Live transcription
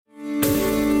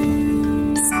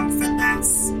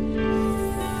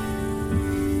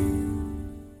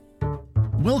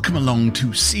Welcome along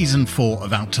to Season 4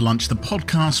 of Out to Lunch, the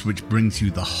podcast which brings you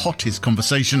the hottest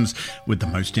conversations with the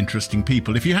most interesting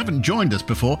people. If you haven't joined us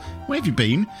before, where have you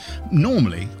been?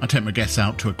 Normally, I take my guests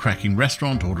out to a cracking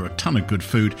restaurant, order a ton of good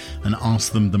food, and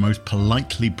ask them the most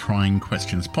politely prying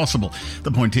questions possible.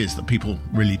 The point is that people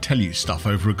really tell you stuff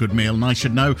over a good meal, and I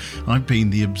should know I've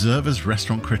been the Observer's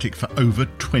restaurant critic for over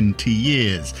 20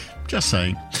 years. Just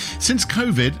saying. Since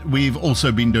COVID, we've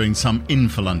also been doing some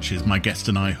info lunches. My guest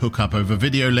and I hook up over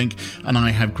video link, and I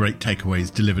have great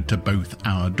takeaways delivered to both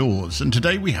our doors. And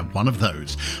today we have one of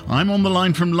those. I'm on the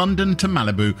line from London to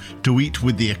Malibu to eat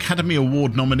with the Academy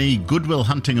Award nominee, Good Will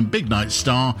Hunting and Big Night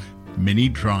star, Minnie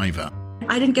Driver.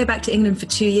 I didn't go back to England for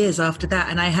 2 years after that,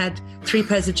 and I had 3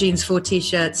 pairs of jeans, 4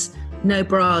 T-shirts, no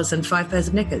bras, and 5 pairs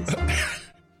of knickers.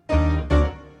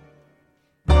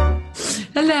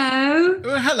 Hello.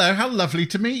 Hello, how lovely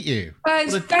to meet you.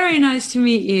 It's very nice to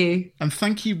meet you. And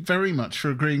thank you very much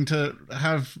for agreeing to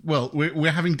have, well,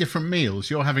 we're having different meals.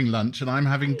 You're having lunch and I'm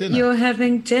having dinner. You're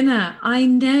having dinner. I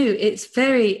know. It's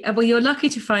very, well, you're lucky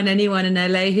to find anyone in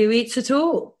LA who eats at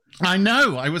all. I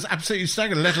know. I was absolutely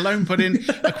staggered, let alone put in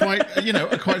a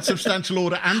quite substantial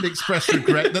order and express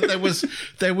regret that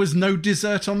there was no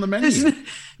dessert on the menu.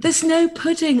 There's no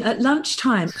pudding at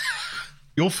lunchtime.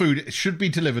 Your food should be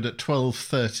delivered at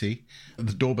 12:30.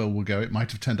 The doorbell will go. It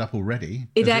might have turned up already.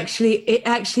 It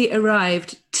actually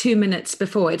arrived 2 minutes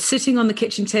before. It's sitting on the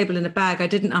kitchen table in a bag. I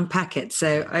didn't unpack it,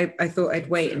 so I thought I'd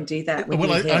wait and do that.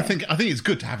 Well, I think it's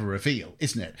good to have a reveal,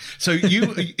 isn't it? So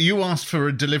you asked for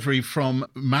a delivery from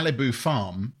Malibu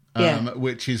Farm,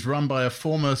 which is run by a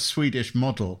former Swedish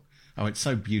model. Oh, it's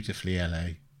so beautifully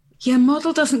LA. Yeah,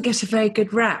 model doesn't get a very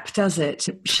good rap, does it?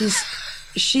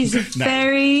 She's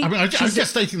very... I'm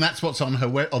just stating that's what's on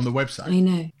on the website. I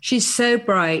know. She's so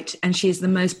bright and she's the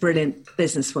most brilliant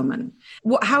businesswoman.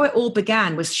 How it all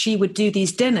began was she would do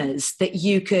these dinners that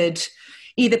you could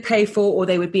either pay for or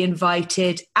they would be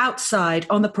invited outside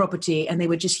on the property, and they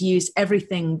would just use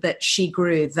everything that she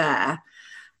grew there.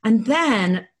 And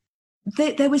then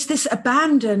there was this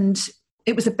abandoned...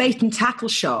 It was a bait and tackle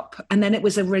shop, and then it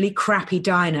was a really crappy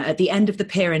diner at the end of the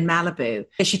pier in Malibu.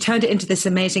 She turned it into this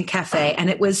amazing cafe, and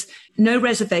it was no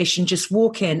reservation, just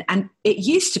walk in. And it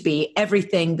used to be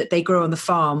everything that they grew on the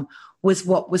farm was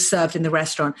what was served in the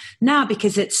restaurant. Now,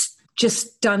 because it's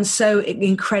just done so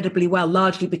incredibly well,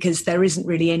 largely because there isn't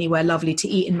really anywhere lovely to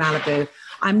eat in Malibu.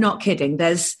 I'm not kidding.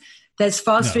 There's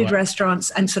fast food restaurants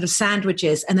and sort of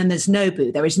sandwiches, and then there's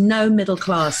Nobu. There is no middle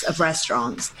class of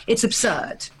restaurants. It's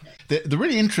absurd. The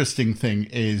really interesting thing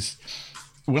is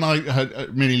when I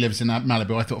heard Minnie lives in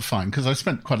Malibu, I thought, fine, because I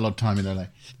spent quite a lot of time in LA.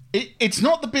 It's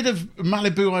not the bit of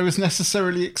Malibu I was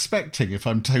necessarily expecting, if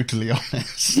I'm totally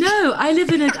honest. No, I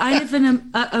live in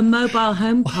a mobile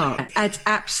home park. It's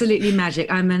absolutely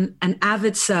magic. I'm an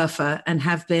avid surfer and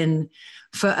have been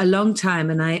for a long time.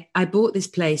 And I bought this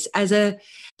place as a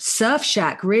surf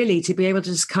shack, really, to be able to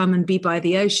just come and be by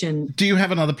the ocean. Do you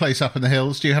have another place up in the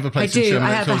hills? Do you have a place in Sherman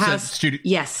Oaks? I have a house. Studio?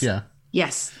 Yes. Yeah.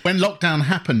 Yes. When lockdown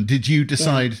happened, did you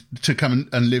decide to come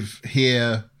and live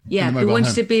here? Yeah, we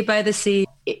wanted to be by the sea.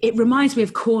 It reminds me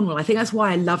of Cornwall. I think that's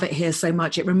why I love it here so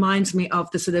much. It reminds me of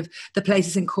the sort of the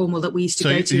places in Cornwall that we used to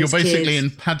go to. So you're as basically kids. in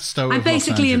Padstow. I'm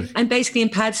basically in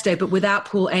Padstow, but without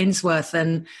Paul Ainsworth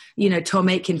and Tom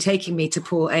Aitken taking me to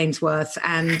Paul Ainsworth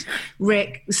and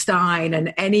Rick Stein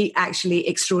and any actually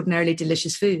extraordinarily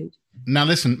delicious food. Now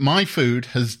listen, my food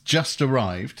has just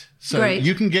arrived, so Great.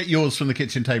 You can get yours from the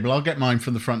kitchen table. I'll get mine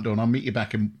from the front door, and I'll meet you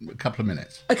back in a couple of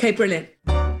minutes. Okay, brilliant.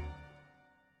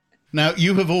 Now,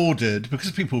 you have ordered,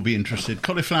 because people will be interested,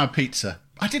 cauliflower pizza.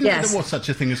 I didn't know there was such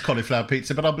a thing as cauliflower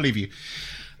pizza, but I'll believe you.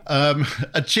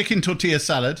 A chicken tortilla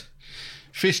salad,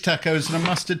 fish tacos, and a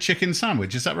mustard chicken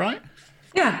sandwich. Is that right?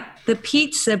 Yeah. The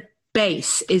pizza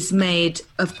base is made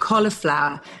of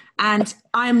cauliflower, and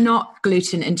I'm not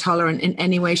gluten intolerant in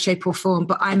any way, shape, or form,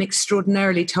 but I'm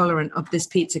extraordinarily tolerant of this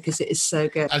pizza because it is so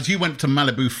good. As you went to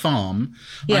Malibu Farm,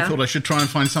 I thought I should try and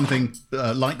find something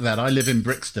like that. I live in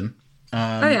Brixton.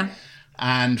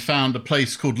 And found a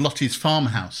place called Lottie's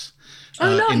Farmhouse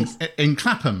nice. in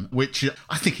Clapham, which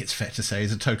I think it's fair to say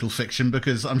is a total fiction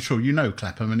because I'm sure you know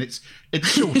Clapham, and it's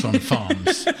short on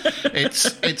farms.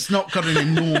 It's not got an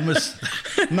enormous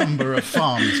number of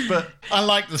farms, but I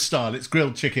like the style. It's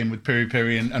grilled chicken with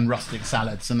piri-piri and rustic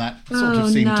salads, and that sort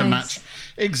of seemed to match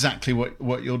exactly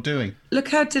what you're doing. Look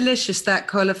how delicious that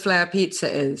cauliflower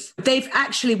pizza is.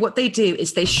 What they do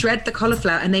is they shred the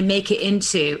cauliflower and they make it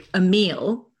into a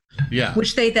meal,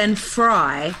 which they then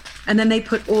fry, and then they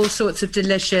put all sorts of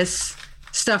delicious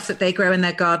stuff that they grow in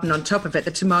their garden on top of it,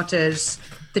 the tomatoes,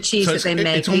 the cheese that they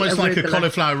make. It's almost like a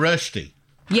cauliflower rösti.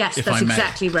 Yes, that's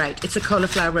exactly right. It's a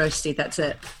cauliflower roasty, that's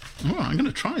it. Oh, I'm going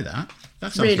to try that.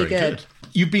 That sounds really very good.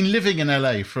 You've been living in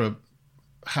LA for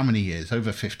how many years?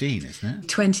 Over 15, isn't it?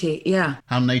 20, yeah.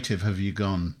 How native have you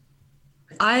gone?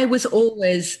 I was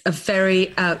always a very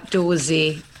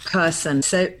outdoorsy person.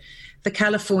 So the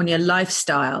California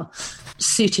lifestyle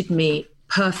suited me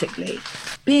perfectly.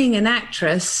 Being an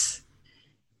actress,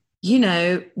 you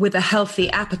know, with a healthy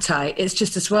appetite, it's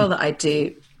just as well that I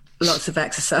do lots of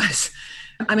exercise.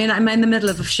 I mean, I'm in the middle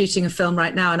of shooting a film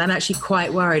right now, and I'm actually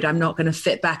quite worried I'm not going to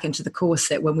fit back into the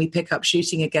corset when we pick up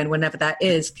shooting again, whenever that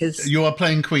is. Because you are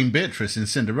playing Queen Beatrice in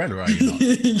Cinderella, are you not?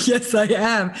 Yes, I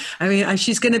am. I mean,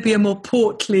 she's going to be a more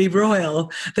portly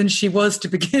royal than she was to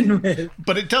begin with.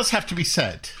 But it does have to be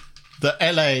said that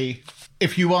LA,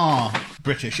 if you are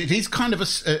British, it is kind of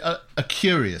a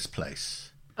curious place.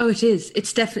 Oh, it is.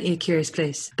 It's definitely a curious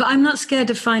place. But I'm not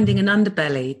scared of finding an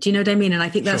underbelly. Do you know what I mean? And I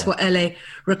think that's what LA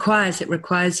requires. It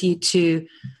requires you to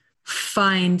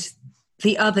find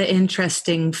the other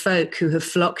interesting folk who have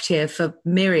flocked here for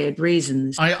myriad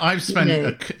reasons. I've spent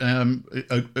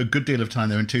a good deal of time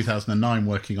there in 2009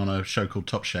 working on a show called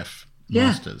Top Chef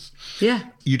Masters. Yeah.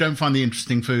 You don't find the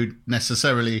interesting food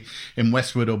necessarily in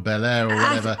Westwood or Bel Air or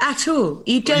whatever. At all.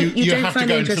 You don't You don't have find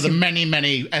to go it into the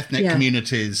many ethnic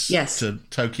communities to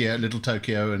Tokyo, Little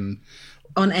Tokyo. And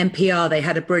on NPR, they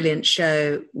had a brilliant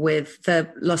show with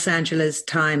the Los Angeles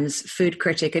Times food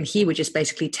critic, and he would just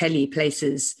basically tell you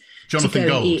places Jonathan to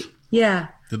go Gold. And eat. Yeah.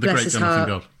 The great Jonathan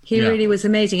Gold. He really was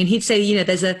amazing. And he'd say, you know,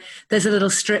 there's a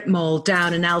little strip mall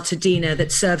down in Altadena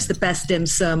that serves the best dim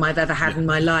sum I've ever had in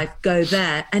my life. Go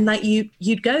there. And like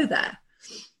you'd go there.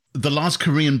 The last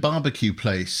Korean barbecue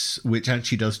place, which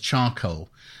actually does charcoal,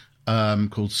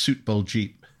 called Soot Bowl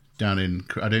Jeep down in,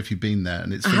 I don't know if you've been there,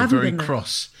 and it's for very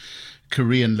cross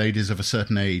Korean ladies of a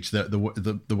certain age,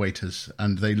 the waiters,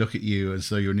 and they look at you as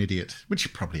though you're an idiot, which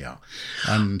you probably are.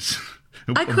 And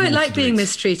I quite like being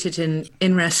mistreated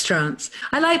in restaurants.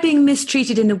 I like being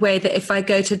mistreated in a way that if I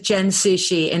go to Gen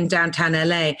Sushi in downtown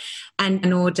LA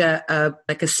and order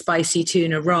like a spicy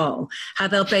tuna roll, how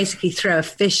they'll basically throw a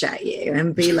fish at you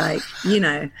and be like, you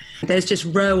know, there's just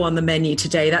roe on the menu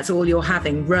today. That's all you're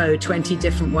having, roe 20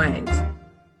 different ways.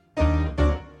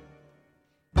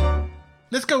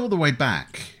 Let's go all the way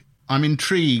back. I'm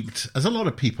intrigued, as a lot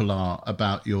of people are,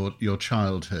 about your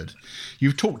childhood.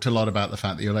 You've talked a lot about the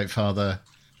fact that your late father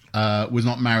was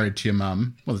not married to your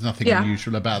mum. Well, there's nothing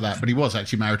unusual about that, but he was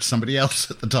actually married to somebody else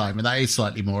at the time, and that is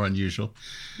slightly more unusual.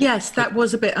 Yes, that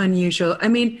was a bit unusual. I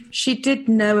mean, she did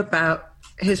know about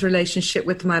his relationship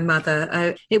with my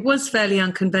mother. It was fairly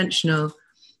unconventional,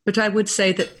 but I would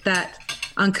say that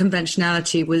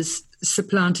unconventionality was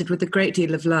supplanted with a great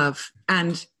deal of love.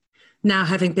 And now,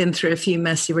 having been through a few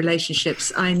messy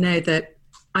relationships, I know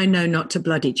not to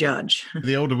bloody judge.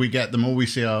 The older we get, the more we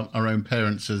see our own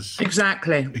parents as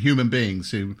human beings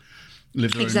who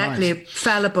live their own lives.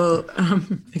 Fallible.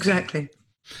 Exactly.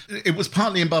 It was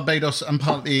partly in Barbados and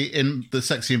partly in the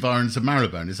sexy environs of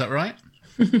Marylebone. Is that right?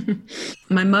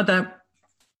 My mother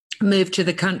moved to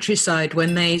the countryside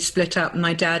when they split up.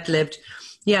 My dad lived,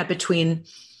 between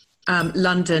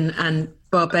London and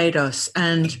Barbados,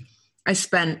 and I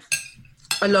spent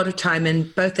a lot of time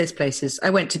in both those places.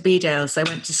 I went to Bedales. I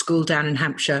went to school down in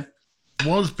Hampshire.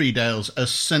 Was Bedales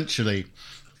essentially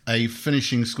a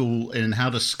finishing school in how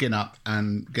to skin up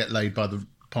and get laid by the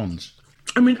ponds?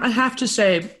 I mean, I have to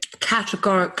say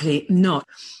categorically not.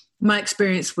 My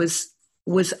experience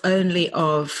was only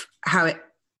of how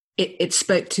it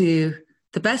spoke to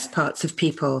the best parts of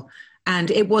people. And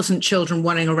it wasn't children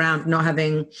running around not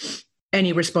having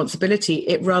any responsibility.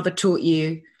 It rather taught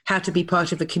you how to be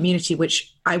part of a community,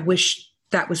 which I wish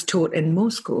that was taught in more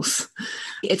schools.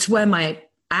 It's where my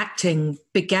acting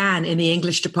began in the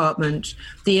English department.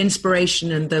 The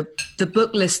inspiration and the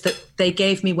book list that they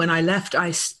gave me when I left,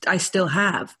 I still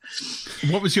have.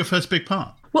 What was your first big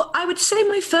part? Well, I would say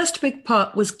my first big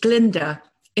part was Glinda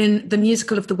in the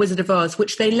musical of The Wizard of Oz,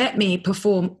 which they let me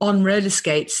perform on roller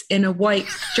skates in a white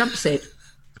jumpsuit.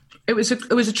 It was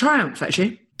a triumph,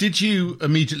 actually. Did you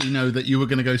immediately know that you were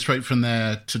going to go straight from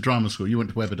there to drama school? You went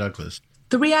to Webber Douglas.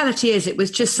 The reality is it was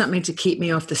just something to keep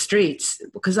me off the streets,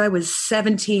 because I was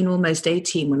 17, almost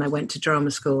 18 when I went to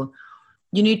drama school.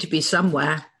 You need to be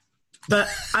somewhere. But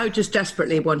I just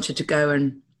desperately wanted to go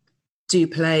and do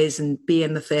plays and be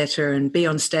in the theatre and be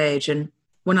on stage. And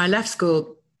when I left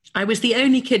school, I was the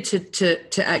only kid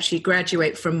to actually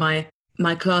graduate from my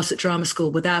class at drama school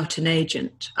without an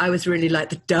agent. I was really like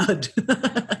the dud.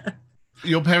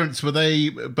 Your parents, were they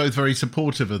both very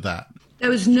supportive of that?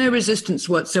 There was no resistance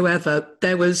whatsoever.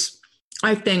 There was,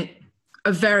 I think,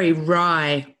 a very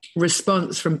wry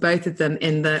response from both of them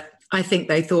in that I think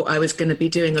they thought I was going to be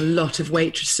doing a lot of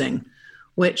waitressing,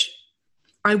 which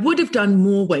I would have done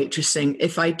more waitressing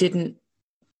if I didn't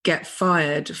get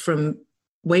fired from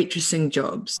waitressing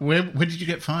jobs. Where did you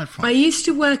get fired from? I used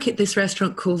to work at this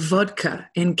restaurant called Vodka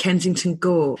in Kensington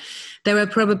Gore. There were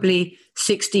probably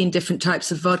 16 different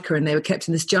types of vodka, and they were kept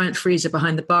in this giant freezer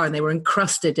behind the bar, and they were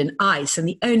encrusted in ice. And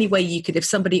the only way you could, if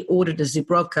somebody ordered a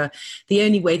Zubrovka, the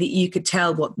only way that you could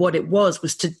tell what it was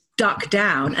to duck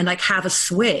down and like have a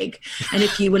swig. And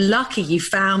if you were lucky, you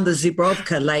found the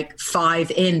Zubrovka like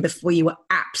 5 in before you were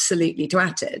absolutely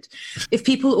twatted. If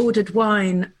people ordered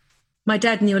wine, my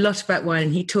dad knew a lot about wine,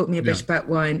 and he taught me a bit about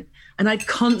wine. And I'd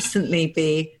constantly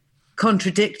be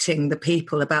contradicting the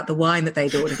people about the wine that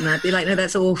they'd ordered. And I'd be like, no,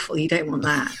 that's awful. You don't want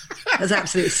that. That's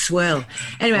absolute swill.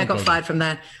 Anyway, I got fired from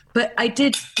there. But I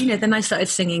did, then I started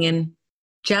singing in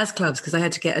jazz clubs because I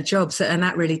had to get a job. So, and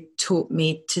that really taught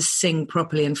me to sing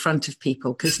properly in front of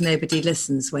people, because nobody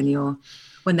listens when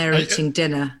they're eating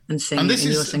dinner and singing. And this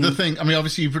and is singing. the thing. I mean,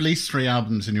 obviously you've released 3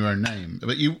 albums in your own name,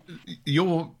 but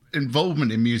your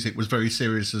involvement in music was very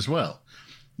serious as well.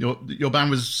 Your band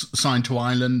was signed to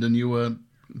Ireland, and you were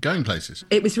going places.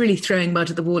 It was really throwing mud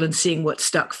at the wall and seeing what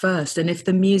stuck first. And if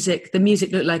the music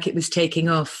looked like it was taking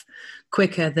off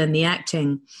quicker than the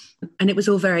acting, and it was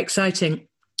all very exciting,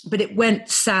 but it went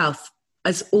south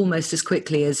almost as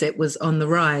quickly as it was on the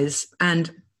rise.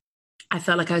 And I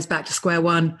felt like I was back to square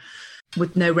one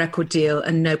with no record deal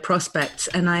and no prospects.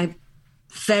 And I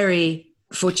very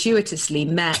fortuitously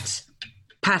met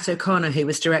Pat O'Connor, who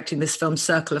was directing this film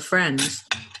Circle of Friends,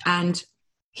 and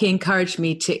he encouraged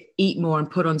me to eat more and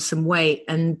put on some weight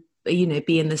and,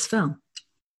 be in this film.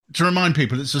 To remind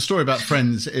people, it's a story about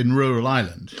friends in rural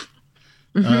Ireland,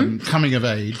 coming of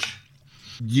age,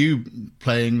 you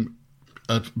playing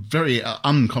a very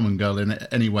uncommon girl in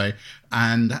any way,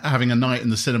 and having a night in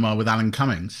the cinema with Alan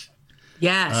Cummings.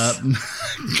 Yes.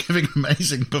 Giving an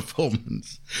amazing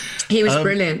performance. He was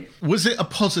brilliant. Was it a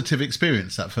positive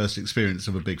experience, that first experience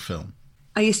of a big film?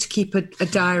 I used to keep a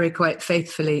diary quite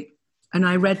faithfully, and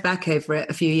I read back over it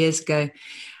a few years ago.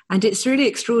 And it's really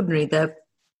extraordinary, the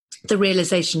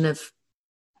realization of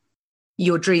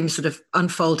your dreams sort of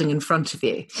unfolding in front of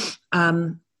you.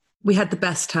 We had the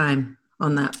best time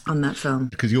on that film.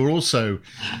 Because you also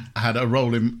had a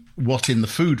role in what in the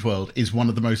food world is one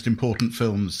of the most important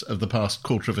films of the past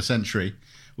quarter of a century,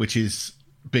 which is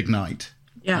Big Night.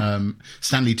 Yeah.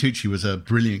 Stanley Tucci was a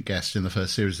brilliant guest in the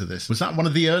first series of this. Was that one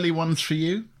of the early ones for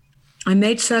you? I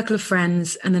made Circle of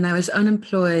Friends, and then I was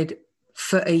unemployed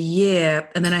for a year,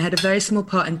 and then I had a very small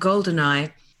part in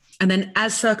Goldeneye. And then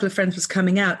as Circle of Friends was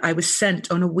coming out, I was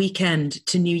sent on a weekend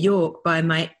to New York by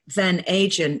my then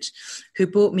agent, who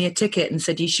bought me a ticket and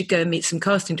said, you should go and meet some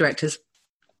casting directors.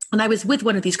 And I was with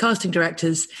one of these casting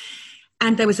directors,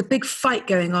 and there was a big fight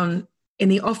going on in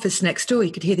the office next door.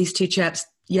 You could hear these 2 chaps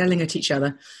yelling at each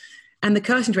other. And the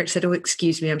casting director said, oh,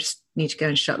 excuse me, I just need to go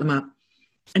and shut them up.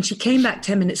 And she came back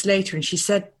 10 minutes later and she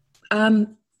said,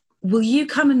 will you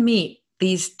come and meet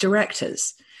these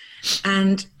directors?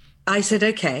 And I said,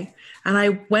 okay. And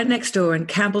I went next door, and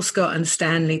Campbell Scott and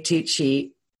Stanley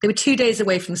Tucci, they were 2 days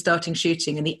away from starting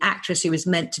shooting, and the actress who was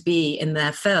meant to be in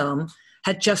their film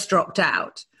had just dropped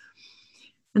out.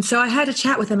 And so I had a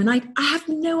chat with them, and I have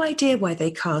no idea why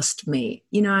they cast me.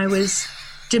 I was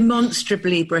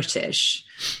demonstrably British,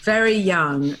 very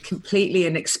young, completely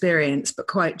inexperienced, but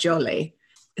quite jolly.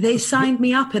 They signed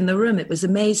me up in the room. It was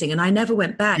amazing. And I never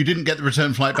went back. You didn't get the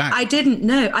return flight back? I didn't,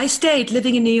 no. I stayed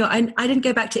living in New York. I didn't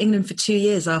go back to England for 2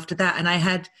 years after that. And I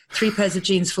had 3 pairs of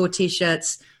jeans, 4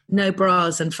 T-shirts, no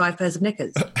bras, and 5 pairs of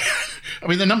knickers. I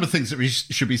mean, there are a number of things that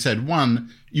should be said. One,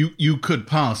 you could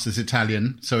pass as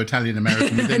Italian, so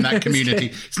Italian-American within that community.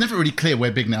 True. It's never really clear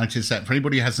where Big Night is set. For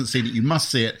anybody who hasn't seen it, you must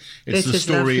see it. It's the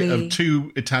story of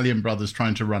 2 Italian brothers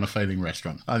trying to run a failing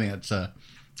restaurant. I think that's...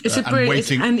 It's a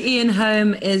brilliant, and Ian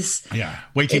Holm is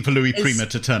waiting for Louis Prima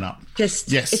to turn up. Yes,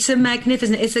 it's a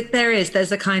magnificent.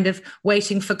 There's a kind of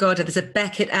waiting for Godot. There's a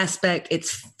Beckett aspect. It's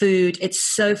food. It's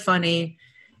so funny.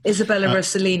 Isabella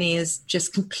Rossellini is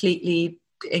just completely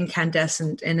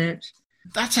incandescent in it.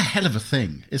 That's a hell of a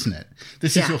thing, isn't it?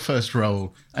 This is your first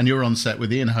role, and you're on set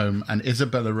with Ian Holm and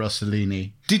Isabella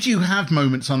Rossellini. Did you have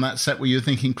moments on that set where you're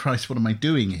thinking, Christ, what am I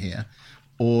doing here?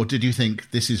 Or did you think,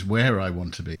 this is where I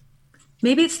want to be?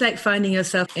 Maybe it's like finding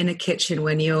yourself in a kitchen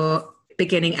when you're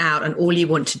beginning out and all you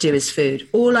want to do is food.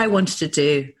 All I wanted to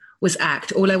do was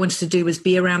act. All I wanted to do was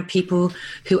be around people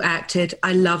who acted.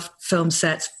 I love film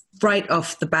sets right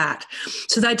off the bat.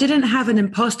 So I didn't have an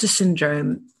imposter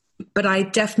syndrome, but I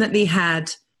definitely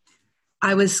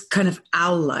I was kind of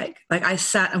owl-like. Like I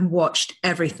sat and watched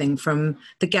everything from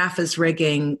the gaffer's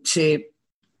rigging to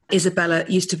Isabella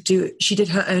used to she did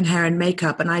her own hair and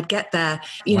makeup, and I'd get there,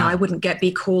 I wouldn't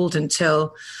be called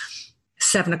until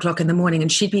 7:00 in the morning,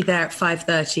 and she'd be there at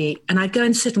 5:30, and I'd go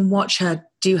and sit and watch her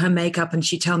do her makeup, and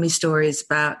she'd tell me stories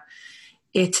about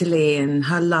Italy and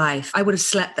her life. I would have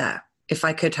slept there if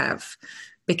I could have,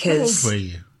 because how old were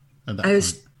you at that I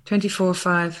was point? 24 or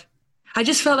 5. I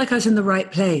just felt like I was in the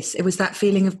right place. It was that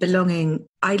feeling of belonging.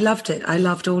 I loved it. I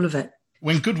loved all of it.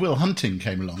 When Good Will Hunting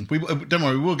came along, don't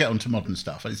worry, we'll get on to modern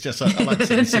stuff. It's just, I like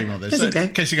to see all this. So, okay.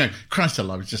 In case you're going, Christ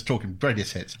alive, I was just talking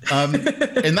greatest hits.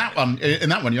 In that one,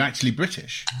 you're actually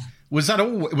British. Was it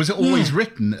always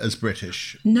written as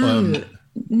British? No,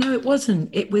 it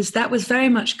wasn't. That was very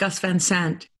much Gus Van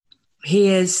Sant. He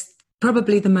is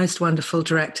probably the most wonderful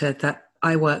director that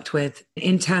I worked with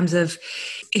in terms of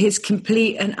his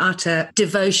complete and utter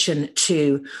devotion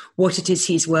to what it is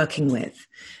he's working with.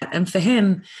 And for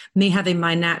him, me having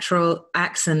my natural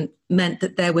accent meant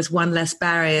that there was one less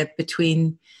barrier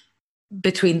between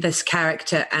this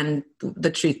character and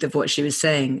the truth of what she was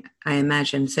saying, I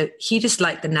imagine. So he just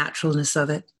liked the naturalness of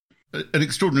it. An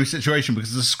extraordinary situation,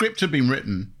 because the script had been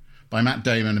written by Matt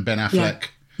Damon and Ben Affleck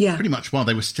pretty much while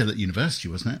they were still at university,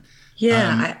 wasn't it?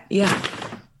 Yeah,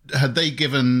 Had they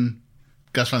given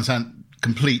Gus Van Sant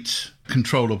complete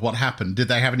control of what happened? Did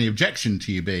they have any objection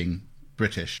to you being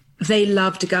British? They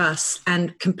loved Gus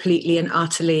and completely and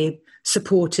utterly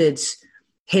supported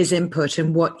his input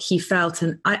and what he felt.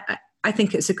 And I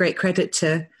think it's a great credit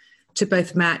to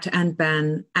both Matt and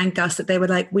Ben and Gus that they were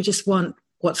like, we just want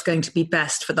what's going to be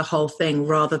best for the whole thing,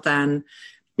 rather than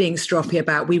being stroppy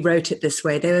about, we wrote it this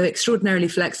way. They were extraordinarily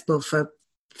flexible for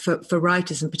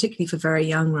writers, and particularly for very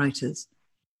young writers.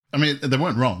 I mean, they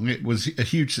weren't wrong. It was a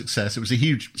huge success. It was a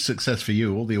huge success for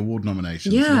you, all the award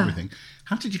nominations and everything.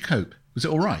 How did you cope? Was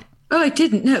it all right? Oh, I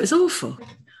didn't. No, it was awful.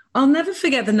 I'll never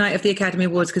forget the night of the Academy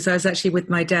Awards, because I was actually with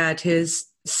my dad, who's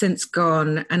since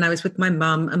gone, and I was with my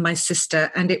mum and my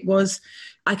sister, and it was,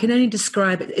 I can only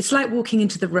describe it. It's like walking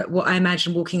into what I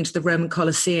imagine walking into the Roman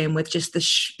Colosseum with just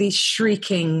these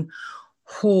shrieking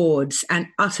hordes, and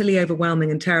utterly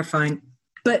overwhelming and terrifying.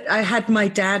 But I had my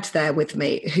dad there with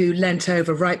me, who leant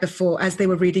over right before, as they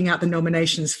were reading out the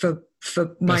nominations for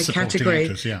my category.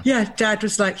 Actress, Dad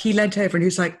was like, he leant over and he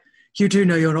was like, you do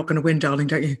know you're not going to win, darling,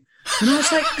 don't you? And I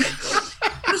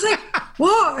was like,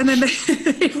 what? And then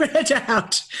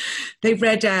they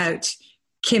read out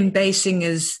Kim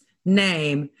Basinger's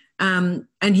name. And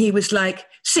he was like,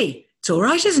 see, it's all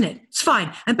right, isn't it? It's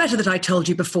fine. And better that I told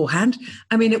you beforehand.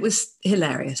 I mean, it was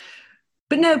hilarious.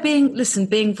 But no,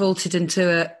 being vaulted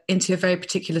into a very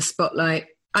particular spotlight,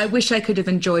 I wish I could have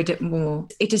enjoyed it more.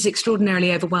 It is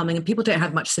extraordinarily overwhelming, and people don't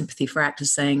have much sympathy for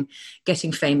actors saying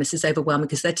getting famous is overwhelming,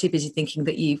 because they're too busy thinking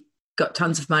that you've got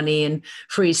tons of money and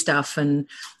free stuff, and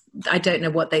I don't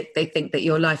know what they think, that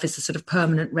your life is a sort of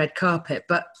permanent red carpet.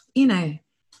 But,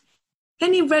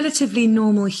 any relatively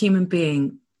normal human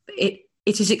being, it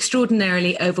is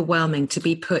extraordinarily overwhelming to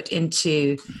be put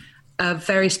into a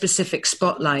very specific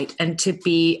spotlight and to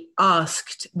be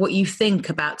asked what you think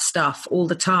about stuff all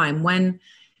the time, when,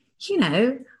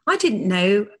 I didn't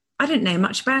know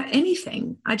much about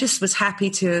anything. I just was happy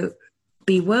to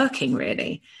be working,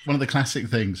 really. One of the classic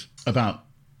things about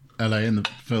LA and the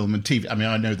film and TV, I mean,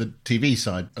 I know the TV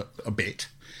side a bit,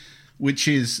 which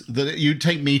is that you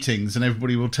take meetings and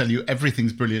everybody will tell you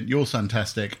everything's brilliant, you're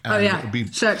fantastic. And it'll be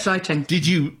so exciting. Did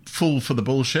you fall for the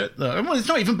bullshit? Well, it's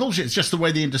not even bullshit, it's just the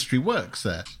way the industry works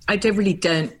there. I really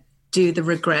don't do the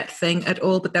regret thing at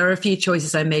all, but there are a few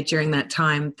choices I made during that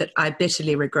time that I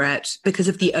bitterly regret because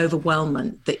of the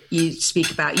overwhelmment that you speak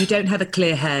about. You don't have a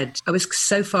clear head. I was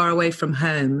so far away from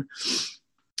home.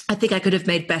 I think I could have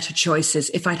made better choices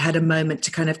if I'd had a moment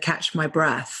to kind of catch my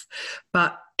breath.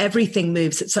 But everything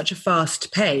moves at such a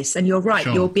fast pace. And you're right,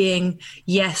 You're being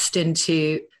yesed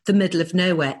into the middle of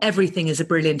nowhere. Everything is a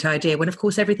brilliant idea, when of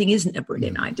course everything isn't a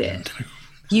brilliant idea.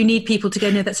 You need people to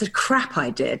go, no, that's a crap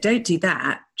idea. Don't do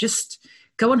that. Just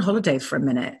go on holiday for a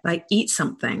minute, like eat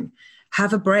something,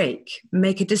 have a break,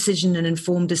 make a decision, an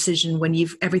informed decision when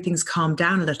everything's calmed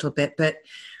down a little bit. But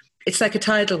it's like a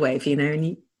tidal wave, and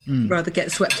you rather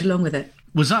get swept along with it.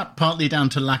 Was that partly down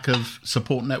to lack of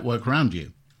support network around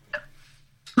you?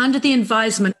 Under the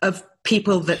advisement of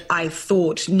people that I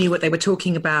thought knew what they were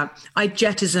talking about, I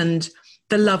jettisoned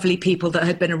the lovely people that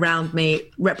had been around me,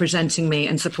 representing me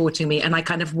and supporting me, and I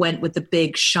kind of went with the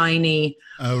big, shiny...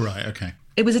 Oh, right, okay.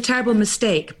 It was a terrible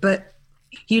mistake, but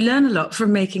you learn a lot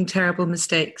from making terrible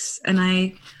mistakes, and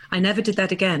I never did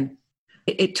that again.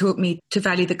 It taught me to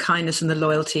value the kindness and the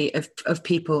loyalty of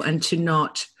people, and to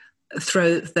not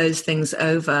throw those things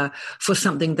over for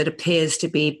something that appears to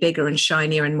be bigger and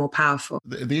shinier and more powerful.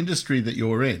 The industry that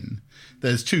you're in,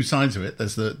 there's two sides of it.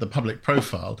 There's the public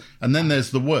profile, and then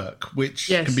there's the work, which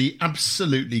can be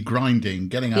absolutely grinding,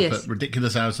 getting up at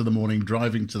ridiculous hours of the morning,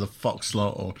 driving to the Fox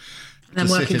slot or... And I'm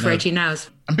working for 18 hours.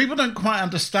 And people don't quite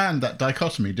understand that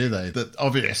dichotomy, do they? That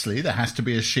obviously there has to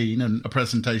be a sheen and a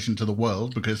presentation to the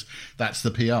world because that's the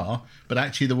PR, but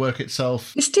actually the work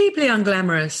itself... It's deeply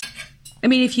unglamorous. I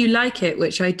mean, if you like it,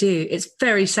 which I do, it's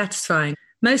very satisfying.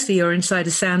 Mostly you're inside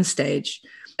a soundstage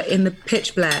in the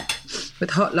pitch black with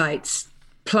hot lights,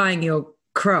 plying your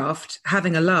craft,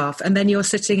 having a laugh, and then you're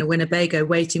sitting in Winnebago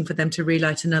waiting for them to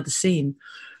relight another scene,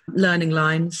 learning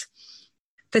lines.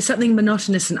 There's something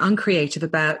monotonous and uncreative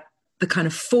about the kind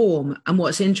of form, and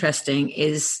what's interesting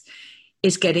is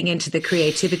getting into the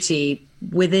creativity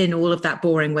within all of that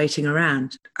boring waiting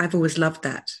around. I've always loved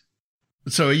that.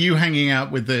 So are you hanging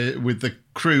out with the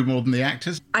crew more than the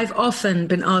actors? I've often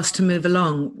been asked to move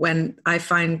along when I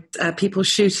find people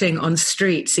shooting on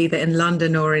streets, either in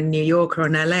London or in New York or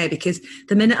in LA, because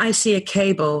the minute I see a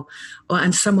cable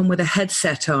and someone with a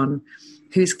headset on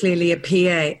who's clearly a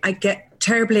PA, I get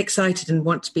terribly excited and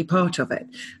want to be part of it.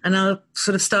 And I'll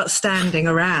sort of start standing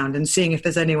around and seeing if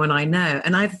there's anyone I know.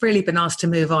 And I've really been asked to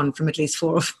move on from at least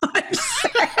 4 or 5.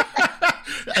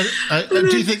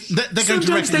 Do you think they're going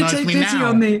to recognise me now?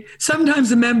 On me.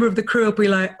 Sometimes a member of the crew will be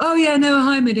like, "Oh yeah, no,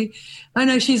 hi Minnie. I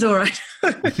know she's all right."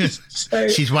 So,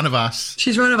 she's one of us.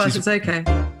 She's one of us. It's okay.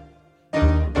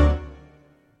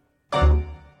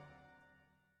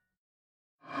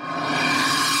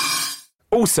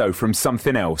 Also from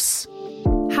Something Else.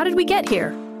 How Did We Get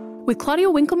Here? With Claudia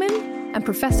Winkleman and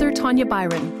Professor Tanya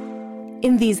Byron.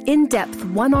 In these in-depth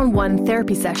one-on-one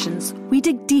therapy sessions, we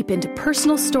dig deep into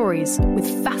personal stories with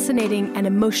fascinating and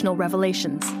emotional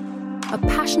revelations. A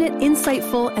passionate,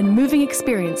 insightful, and moving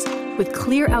experience with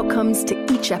clear outcomes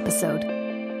to each episode.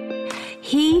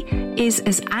 He is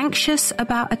as anxious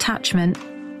about attachment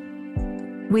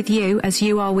with you as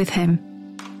you are with him.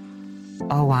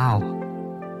 Oh, wow.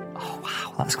 Oh,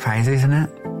 wow. That's crazy, isn't it?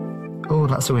 Oh,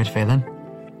 that's a weird feeling.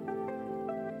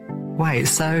 Wait,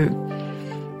 so...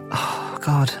 Oh,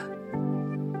 God.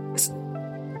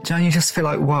 Don't you just feel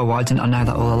like, whoa, why didn't I know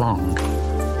that all along?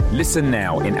 Listen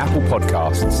now in Apple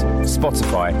Podcasts,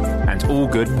 Spotify, and all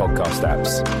good podcast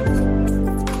apps.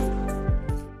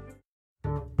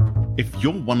 If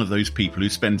you're one of those people who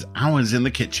spends hours in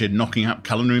the kitchen knocking up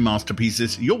culinary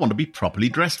masterpieces, you'll want to be properly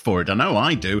dressed for it. I know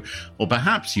I do. Or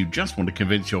perhaps you just want to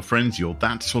convince your friends you're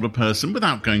that sort of person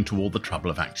without going to all the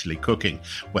trouble of actually cooking.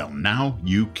 Well, now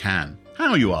you can.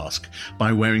 How, you ask?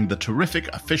 By wearing the terrific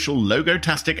official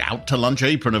logo-tastic Out to Lunch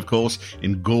apron, of course,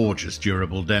 in gorgeous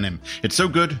durable denim. It's so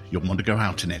good, you'll want to go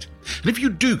out in it. And if you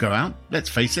do go out, let's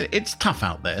face it, it's tough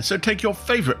out there, so take your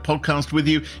favourite podcast with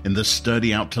you in the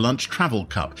sturdy Out to Lunch travel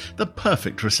cup, the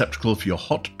perfect receptacle for your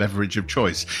hot beverage of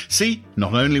choice. See,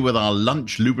 not only will our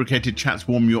lunch lubricated chats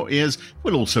warm your ears,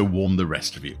 we'll also warm the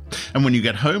rest of you. And when you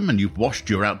get home and you've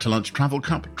washed your Out to Lunch travel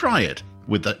cup, dry it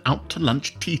with the Out to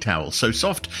Lunch tea towel, so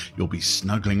soft you'll be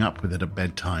snuggling up with it at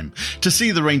bedtime. To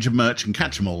see the range of merch and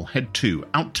catch them all, head to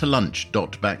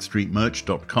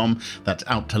outtolunch.backstreetmerch.com. That's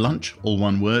outtolunch, all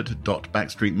one word,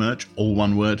 .backstreetmerch, all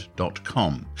one word,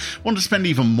 .com. Want to spend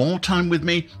even more time with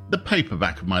me? The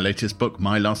paperback of my latest book,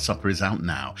 My Last Supper, is out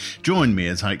now. Join me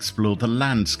as I explore the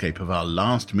landscape of our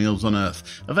last meals on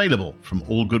Earth, available from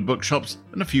all good bookshops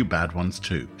and a few bad ones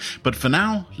too. But for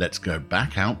now, let's go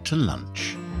back out to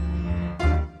lunch.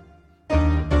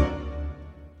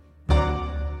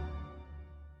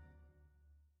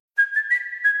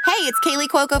 Hey, it's Kaylee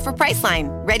Cuoco for Priceline.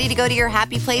 Ready to go to your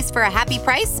happy place for a happy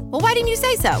price? Well, why didn't you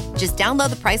say so? Just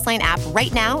download the Priceline app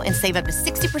right now and save up to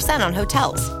 60% on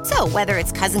hotels. So whether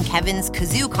it's Cousin Kevin's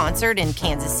Kazoo Concert in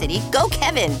Kansas City, go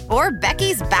Kevin, or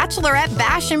Becky's Bachelorette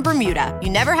Bash in Bermuda,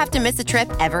 you never have to miss a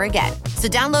trip ever again. So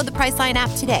download the Priceline app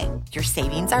today. Your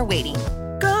savings are waiting.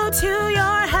 Go to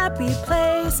your happy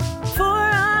place for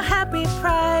a happy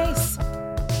price.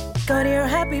 Go to your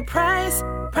happy price,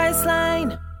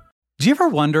 Priceline. Do you ever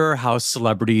wonder how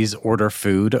celebrities order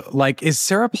food? Like, is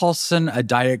Sarah Paulson a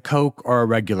Diet Coke or a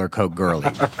regular Coke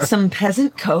girlie? Some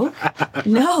peasant Coke?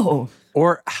 No.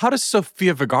 Or how does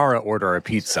Sofia Vergara order a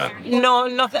pizza? No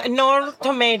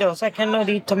tomatoes. I cannot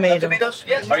eat tomatoes.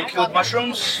 Are you cool with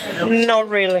mushrooms? Not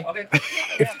really. Okay.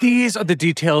 If these are the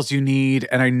details you need,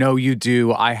 and I know you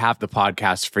do, I have the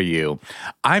podcast for you.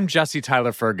 I'm Jesse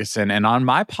Tyler Ferguson, and on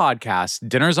my podcast,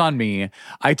 Dinner's on Me,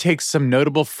 I take some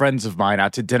notable friends of mine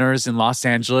out to dinners in Los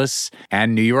Angeles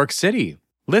and New York City.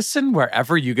 Listen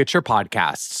wherever you get your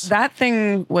podcasts. That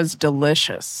thing was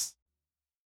delicious.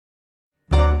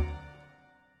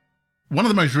 One of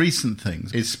the most recent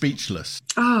things is Speechless.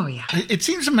 Oh, yeah. It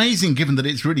seems amazing given that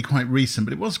it's really quite recent,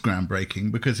 but it was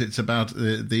groundbreaking because it's about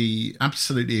the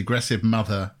absolutely aggressive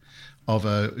mother of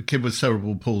a kid with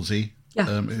cerebral palsy,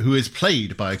 who is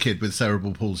played by a kid with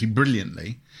cerebral palsy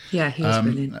brilliantly. Yeah, he was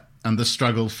brilliant. And the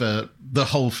struggle for the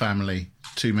whole family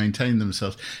to maintain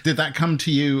themselves. Did that come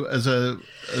to you as a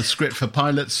script for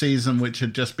pilot season, which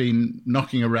had just been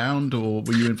knocking around, or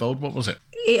were you involved? What was it?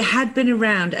 It had been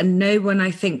around, and no one,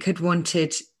 I think, had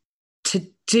wanted to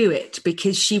do it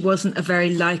because she wasn't a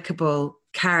very likable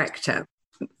character.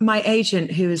 My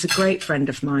agent, who is a great friend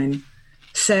of mine,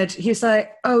 said, he was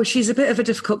like, oh, she's a bit of a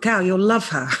difficult gal, you'll love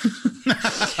her.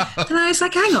 And I was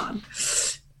like, hang on.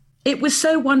 It was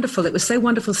so wonderful. It was so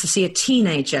wonderful to see a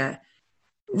teenager,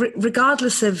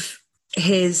 regardless of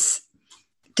his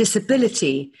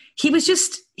disability, he was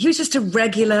just a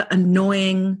regular,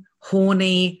 annoying,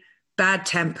 horny,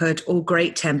 bad-tempered or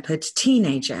great-tempered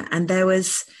teenager. And there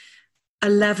was a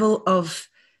level of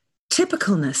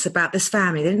typicalness about this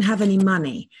family. They didn't have any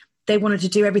money. They wanted to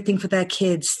do everything for their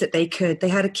kids that they could. They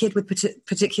had a kid with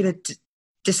particular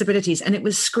disabilities, and it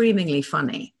was screamingly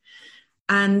funny.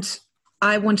 And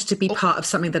I wanted to be part of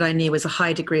something that I knew was a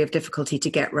high degree of difficulty to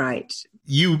get right.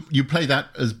 You play that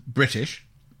as British.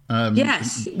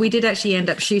 Yes, we did actually end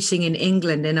up shooting in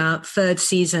England in our third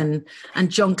season, and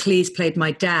John Cleese played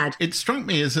my dad. It struck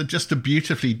me as just a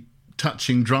beautifully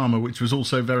touching drama, which was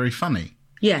also very funny.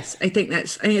 Yes, I think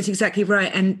that's exactly right.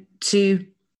 And to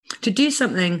do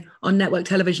something on network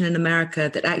television in America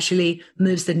that actually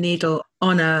moves the needle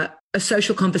on a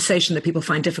social conversation that people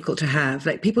find difficult to have.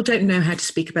 Like, people don't know how to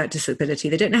speak about disability.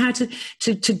 They don't know how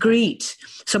to greet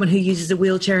someone who uses a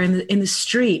wheelchair in the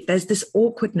street. There's this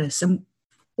awkwardness. And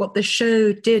what the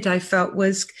show did, I felt,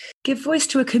 was give voice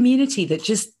to a community that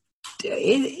just,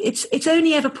 it's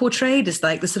only ever portrayed as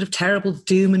like the sort of terrible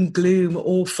doom and gloom,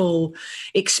 awful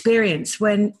experience,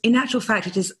 when in actual fact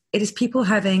it is people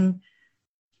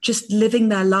just living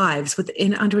their lives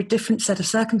under a different set of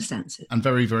circumstances. And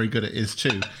very, very good it is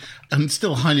too. And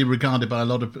still highly regarded by a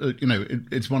lot of,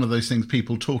 it's one of those things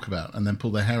people talk about and then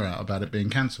pull their hair out about it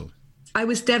being cancelled. I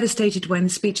was devastated when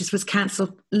Speeches was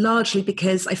cancelled, largely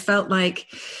because I felt like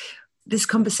this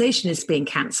conversation is being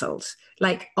cancelled,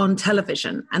 like on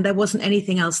television, and there wasn't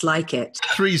anything else like it.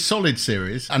 3 solid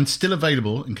series, and still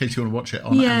available in case you want to watch it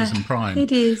on Amazon Prime.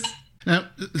 It is. Now,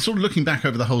 sort of looking back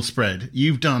over the whole spread,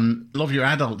 you've done a lot of your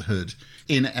adulthood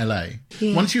in LA.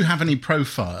 Yeah. Once you have any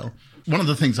profile, one of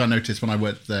the things I noticed when I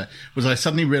worked there was I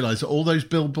suddenly realised that all those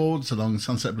billboards along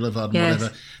Sunset Boulevard and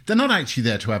whatever, they're not actually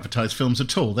there to advertise films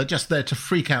at all. They're just there to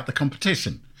freak out the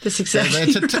competition. That's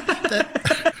exactly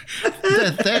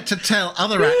They're there to tell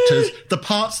other actors the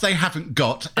parts they haven't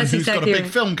got and who's got a big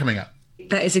film coming up.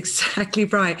 That is exactly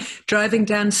right. Driving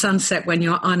down Sunset when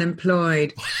you're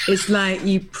unemployed is like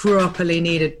you properly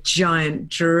need a giant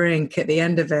drink at the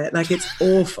end of it. Like, it's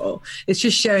awful. It's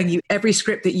just showing you every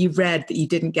script that you read that you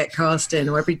didn't get cast in,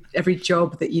 or every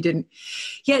job that you didn't.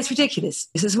 Yeah, it's ridiculous.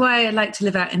 This is why I like to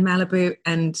live out in Malibu,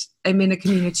 and I'm in a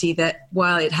community that,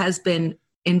 while it has been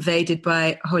invaded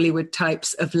by Hollywood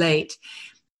types of late,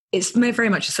 it's very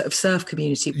much a sort of surf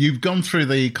community. You've gone through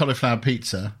the cauliflower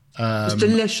pizza. It's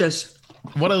delicious.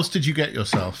 What else did you get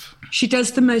yourself? She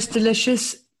does the most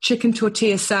delicious chicken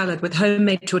tortilla salad with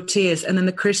homemade tortillas, and then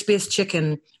the crispiest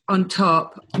chicken on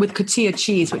top with cotija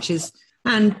cheese,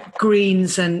 and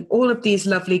greens, and all of these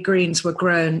lovely greens were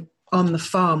grown on the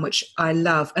farm, which I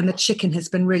love. And the chicken has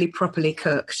been really properly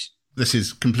cooked. This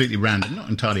is completely random, not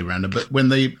entirely random, but when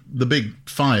the big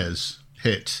fires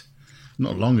hit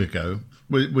not long ago,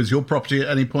 was your property at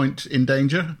any point in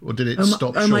danger, or did it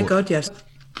stop short? Oh my God, yes.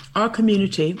 Our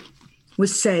community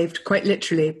was saved quite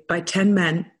literally by 10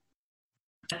 men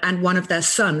and one of their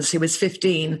sons, who was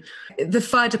 15. The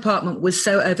fire department was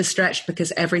so overstretched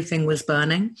because everything was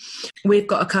burning. We've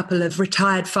got a couple of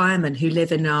retired firemen who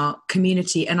live in our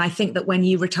community, and I think that when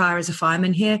you retire as a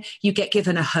fireman here, you get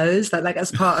given a hose, like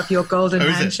as part of your golden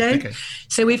handshake. Okay.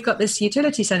 So we've got this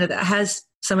utility centre that has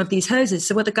some of these hoses.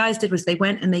 So what the guys did was they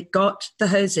went and they got the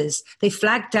hoses. They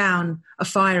flagged down a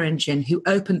fire engine who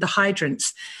opened the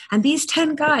hydrants. And these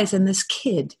 10 guys and this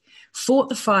kid fought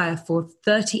the fire for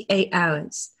 38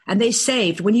 hours. And they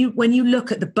saved, when you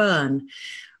look at the burn,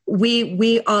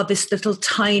 we are this little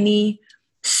tiny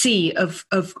sea of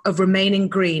remaining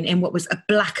green in what was a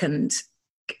blackened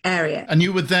area. And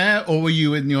you were there, or were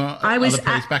you in your other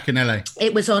place back in LA?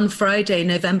 It was on Friday,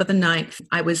 November the 9th.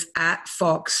 I was at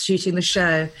Fox shooting the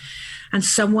show, and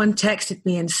someone texted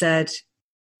me and said,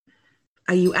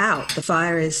 "Are you out? The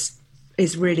fire is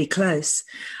really close."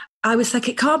 I was like,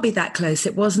 it can't be that close.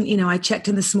 It wasn't, I checked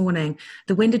in this morning,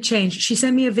 the wind had changed. She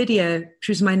sent me a video.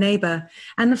 She was my neighbor,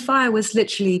 and the fire was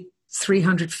literally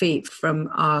 300 feet from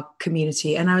our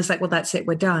community. And I was like, well, that's it.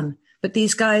 We're done. But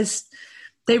these guys,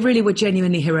 they really were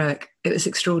genuinely heroic. It was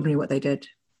extraordinary what they did.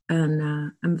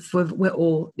 And we're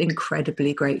all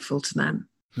incredibly grateful to them.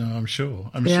 No, I'm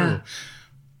sure. Sure.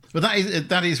 But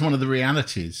that is one of the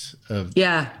realities of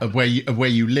where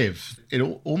you live. It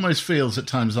almost feels at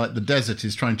times like the desert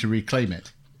is trying to reclaim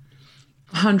it.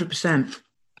 100%.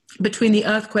 Between the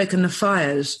earthquake and the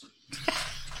fires,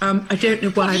 I don't know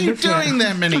why. What are you doing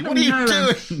there, Minnie? What are you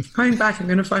doing? I'm coming back. I'm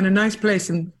going to find a nice place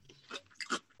in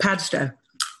Padstow.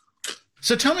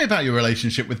 So tell me about your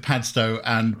relationship with Padstow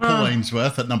and Paul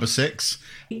Ainsworth at number 6.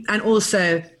 And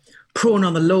also Prawn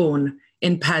on the Lawn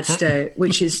in Padstow,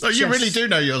 which is you really do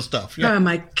know your stuff. Yeah. Oh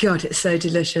my God, it's so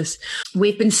delicious.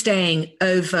 We've been staying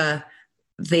over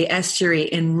the estuary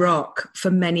in Rock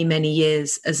for many, many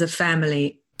years as a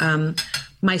family.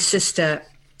 My sister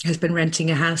has been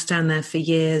renting a house down there for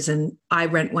years, and I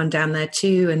rent one down there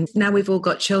too. And now we've all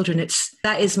got children.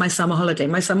 That is my summer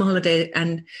holiday,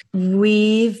 and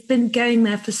we've been going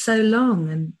there for so long,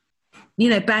 and,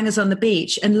 bangers on the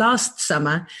beach. And last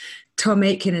summer, Tom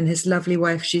Aitken and his lovely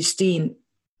wife, Justine,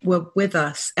 were with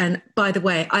us. And by the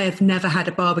way, I have never had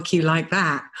a barbecue like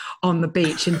that on the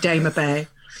beach in Dama Bay.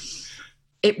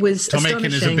 It was Tom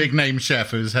Aitken is a big name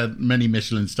chef who's had many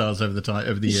Michelin stars over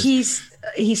the years.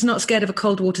 He's not scared of a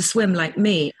cold water swim like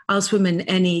me. I'll swim in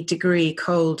any degree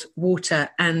cold water,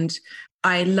 and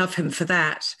I love him for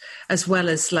that, as well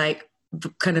as like the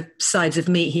kind of sides of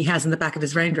meat he has in the back of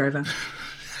his Range Rover.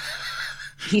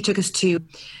 He took us to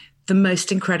the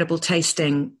most incredible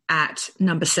tasting at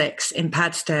number 6 in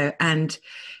Padstow, and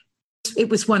it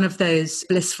was one of those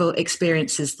blissful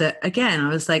experiences that, again, I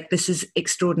was like, this is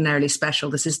extraordinarily special.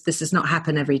 This does not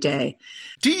happen every day.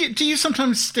 Do you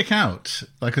sometimes stick out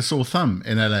like a sore thumb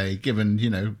in LA, given,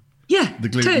 yeah, the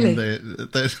gluten, totally.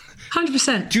 the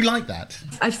 100%. Do you like that?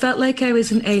 I felt like I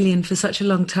was an alien for such a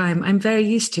long time. I'm very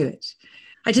used to it.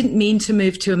 I didn't mean to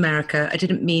move to America. I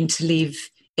didn't mean to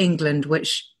leave England,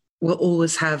 which will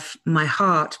always have my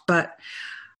heart. But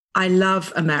I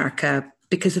love America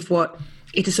because of what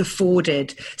it has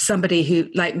afforded somebody who,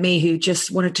 like me, who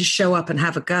just wanted to show up and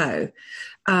have a go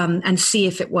and see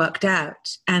if it worked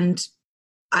out. And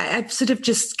I've sort of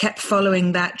just kept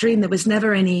following that dream. There was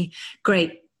never any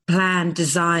great plan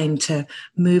designed to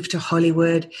move to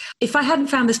Hollywood. If I hadn't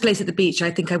found this place at the beach, I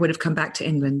think I would have come back to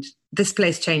England. This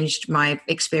place changed my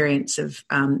experience of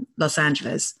Los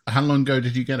Angeles. How long ago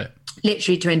did you get it?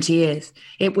 Literally 20 years.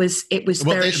 It was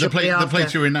very shortly after. The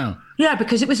place you're in now? Yeah,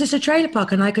 because it was just a trailer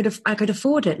park and I could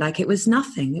afford it. Like, it was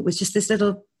nothing. It was just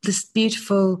this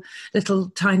beautiful little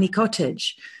tiny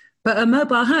cottage, but a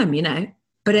mobile home,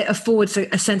 but it affords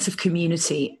a sense of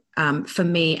community for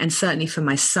me, and certainly for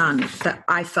my son, that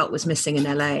I felt was missing in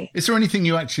LA. Is there anything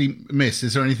you actually miss?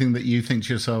 Is there anything that you think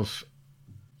to yourself,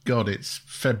 God, it's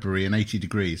February and 80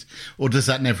 degrees? Or does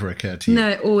that never occur to you? No,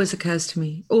 it always occurs to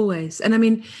me, always. And I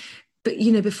mean, but,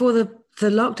 before the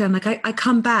lockdown, like I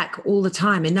come back all the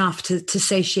time enough to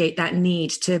satiate that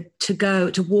need to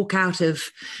walk out of,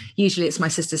 usually it's my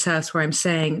sister's house where I'm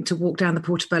staying, to walk down the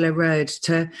Portobello Road,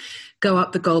 to go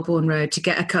up the Golborne Road, to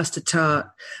get a custard tart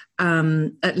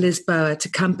at Lisboa, to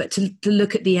come back, to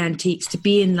look at the antiques, to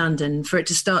be in London, for it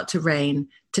to start to rain,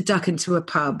 to duck into a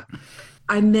pub.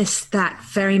 I miss that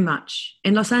very much.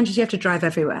 In Los Angeles, you have to drive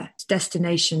everywhere. It's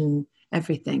destination,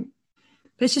 everything.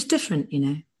 But it's just different,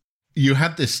 You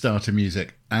had this start in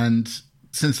music, and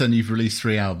since then you've released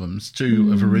 3 albums,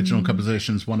 2 of original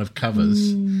compositions, 1 of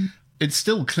covers. It's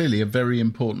still clearly a very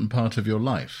important part of your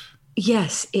life.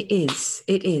 Yes, it is.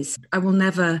 It is. I will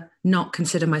never not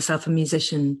consider myself a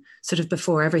musician sort of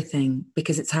before everything,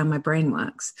 because it's how my brain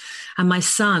works. And my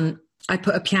son, I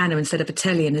put a piano instead of a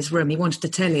telly in his room. He wanted a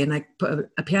telly, and I put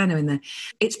a piano in there.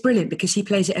 It's brilliant because he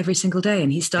plays it every single day,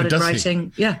 and he started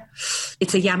writing. Yeah,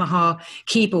 it's a Yamaha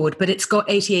keyboard, but it's got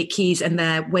 88 keys and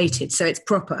they're weighted, so it's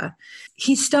proper.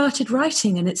 He started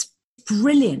writing, and it's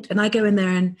brilliant. And I go in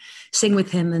there and sing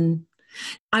with him, and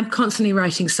I'm constantly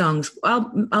writing songs.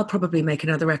 I'll probably make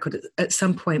another record at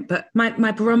some point, but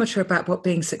my barometer about what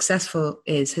being successful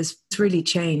has really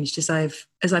changed as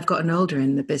I've gotten older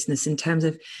in the business, in terms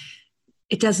of,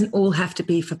 it doesn't all have to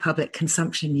be for public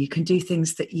consumption. You can do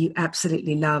things that you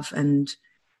absolutely love and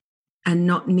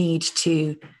not need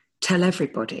to tell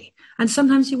everybody. And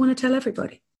sometimes you want to tell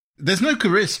everybody. There's no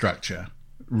career structure,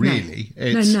 really.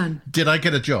 No, none. Did I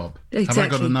get a job? Exactly.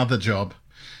 Have I got another job?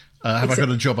 Have I got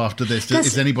a job after this?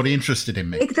 Is anybody interested in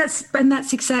me?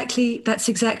 That's exactly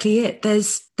it.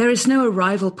 There is no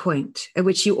arrival point at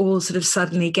which you all sort of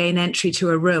suddenly gain entry to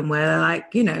a room where they're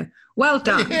like, well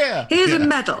done. Yeah, Here's a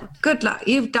medal. Good luck.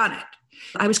 You've done it.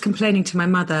 I was complaining to my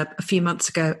mother a few months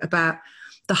ago about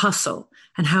the hustle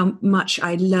and how much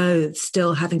I loathe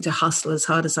still having to hustle as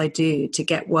hard as I do to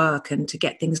get work and to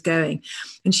get things going.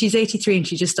 And she's 83 and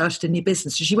she just started a new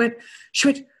business. So she went,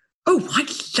 oh, I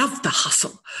love the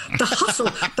hustle. The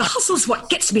hustle's what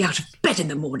gets me out of bed in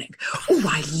the morning. Oh,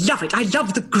 I love it. I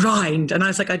love the grind. And I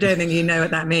was like, I don't think you know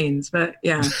what that means, but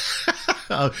yeah.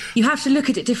 You have to look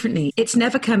at it differently. It's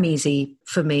never come easy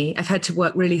for me. I've had to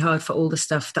work really hard for all the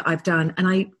stuff that I've done. And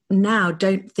I now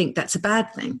don't think that's a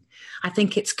bad thing. I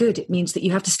think it's good. It means that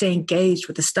you have to stay engaged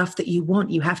with the stuff that you want.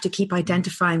 You have to keep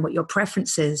identifying what your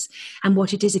preference is and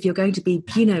what it is. If you're going to be,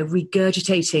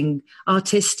 regurgitating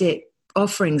artistic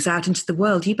offerings out into the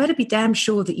world, you better be damn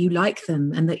sure that you like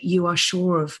them and that you are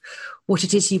sure of what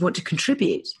it is you want to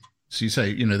contribute. So you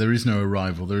say, there is no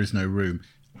arrival, there is no room.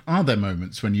 Are there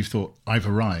moments when you've thought, I've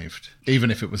arrived,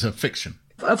 even if it was a fiction?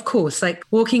 Of course, like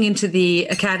walking into the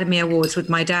Academy Awards with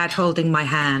my dad holding my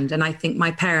hand, and I think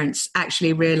my parents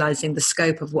actually realizing the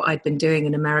scope of what I'd been doing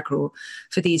in America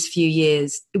for these few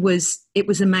years, it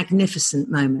was a magnificent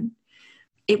moment.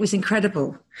 It was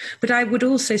incredible. But I would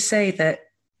also say that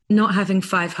not having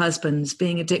 5 husbands,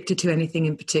 being addicted to anything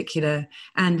in particular,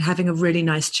 and having a really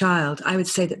nice child, I would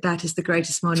say that is the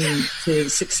greatest monument to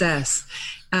success.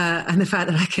 And the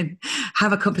fact that I can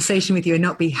have a conversation with you and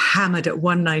not be hammered at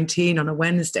 1:19 on a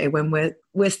Wednesday when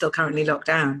we're still currently locked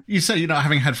down. You say,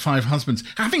 having had 5 husbands,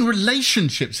 having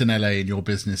relationships in LA in your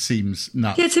business seems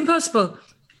nuts. Yeah, it's impossible.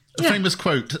 A famous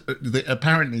quote,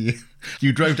 apparently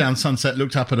you drove down Sunset,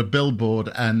 looked up at a billboard,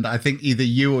 and I think either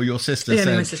you or your sister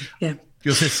said... my sister, yeah.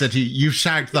 Your sister said to you, you've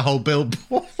shagged the whole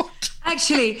billboard.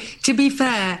 Actually, to be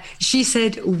fair, she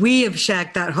said we have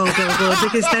shagged that whole billboard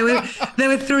because there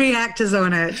were 3 actors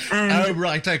on it. And oh,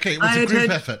 right, okay. It was a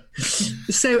group effort.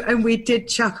 So, and we did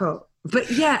chuckle. But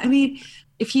yeah, I mean,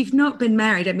 if you've not been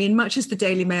married, much as the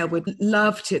Daily Mail would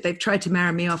love to, they've tried to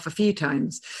marry me off a few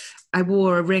times. I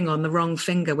wore a ring on the wrong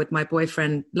finger with my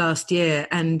boyfriend last year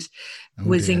and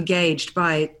was engaged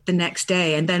by the next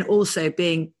day, and then also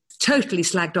being totally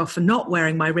slagged off for not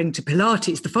wearing my ring to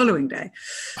Pilates the following day.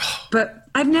 But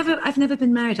I've never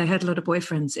been married. I had a lot of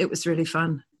boyfriends. It was really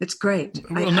fun. It's great.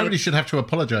 Well, nobody should have to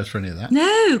apologise for any of that.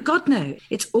 No, God, no.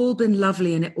 It's all been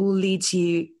lovely and it all leads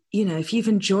you, if you've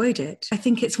enjoyed it, I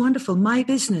think it's wonderful. My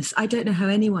business, I don't know how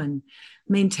anyone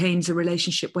maintains a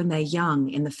relationship when they're young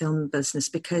in the film business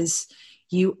because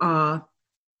you are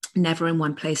never in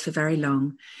one place for very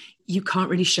long. You can't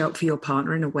really show up for your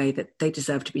partner in a way that they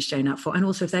deserve to be shown up for. And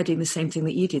also if they're doing the same thing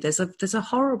that you do, there's a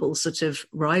horrible sort of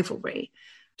rivalry.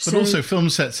 But also film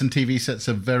sets and TV sets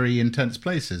are very intense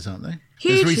places, aren't they?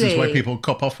 Hugely. There's reasons why people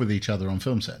cop off with each other on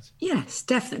film sets. Yes,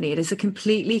 definitely. It is a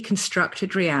completely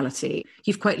constructed reality.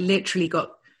 You've quite literally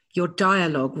got your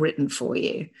dialogue written for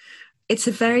you. It's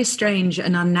a very strange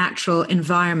and unnatural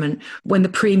environment when the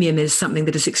premium is something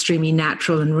that is extremely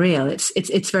natural and real.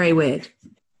 It's very weird.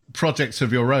 Projects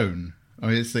of your own.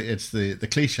 It's the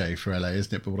cliche for LA,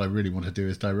 isn't it? But what I really want to do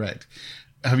is direct.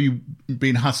 Have you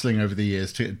been hustling over the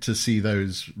years to see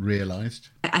those realised?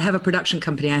 I have a production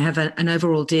company. I have an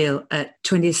overall deal at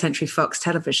 20th Century Fox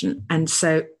Television. And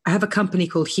so I have a company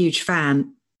called Huge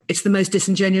Fan. It's the most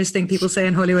disingenuous thing people say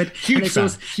in Hollywood. Huge fan.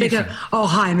 They go, oh,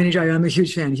 hi, I'm Minnie Driver. I'm a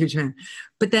huge fan.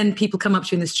 But then people come up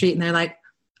to you in the street and they're like,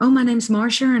 oh, my name's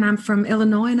Marcia and I'm from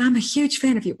Illinois and I'm a huge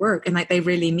fan of your work. And they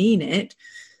really mean it.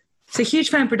 So Huge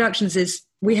Fan Productions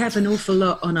we have an awful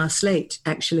lot on our slate,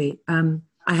 actually.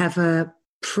 I have a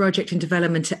project in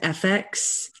development at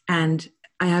FX, and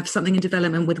I have something in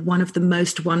development with one of the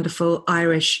most wonderful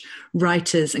Irish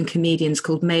writers and comedians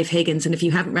called Maeve Higgins. And if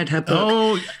you haven't read her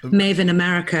book, Maeve in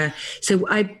America. So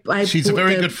she's a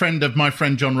very good friend of my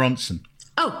friend John Ronson.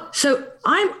 Oh, so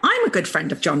I'm a good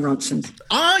friend of John Ronson's.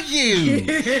 Are you?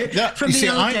 From the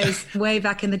old days, way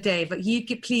back in the day. But you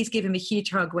could please give him a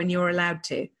huge hug when you're allowed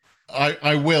to.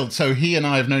 I will. So he and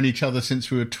I have known each other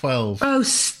since we were 12. Oh,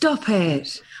 stop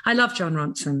it. I love John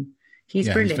Ronson. He's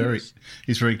brilliant.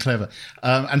 He's very clever.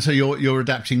 And so you're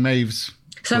adapting Maeve's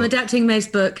So I'm adapting Maeve's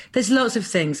book. There's lots of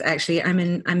things, actually. I'm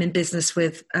in business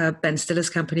with Ben Stiller's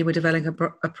company. We're developing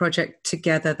a project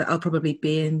together that I'll probably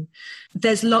be in.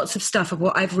 There's lots of stuff. Of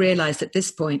what I've realized at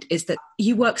this point is that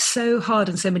you work so hard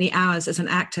and so many hours as an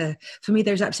actor. For me,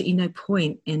 there's absolutely no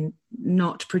point in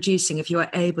not producing if you are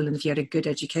able and if you had a good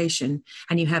education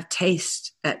and you have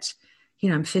taste at,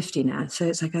 I'm 50 now. So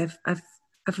it's like I've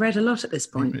I've read a lot at this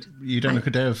point. You don't look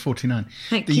a day over 49.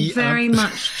 Thank you very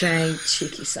much, Jay.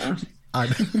 Cheeky son.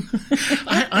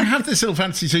 I have this little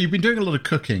fantasy. So you've been doing a lot of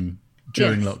cooking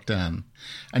during lockdown,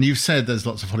 and you've said there's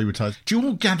lots of Hollywood ties. Do you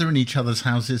all gather in each other's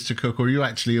houses to cook, or are you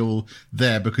actually all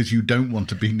there because you don't want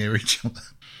to be near each other?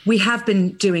 We have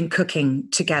been doing cooking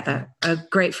together. A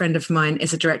great friend of mine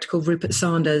is a director called Rupert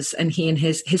Sanders, and he and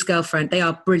his girlfriend, they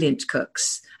are brilliant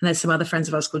cooks. And there's some other friends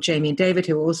of ours called Jamie and David,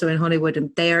 who are also in Hollywood,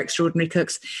 and they are extraordinary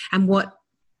cooks. And what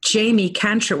Jamie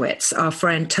Kantrowitz, our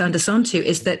friend, turned us on to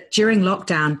is that during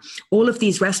lockdown, all of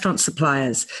these restaurant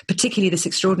suppliers, particularly this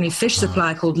extraordinary fish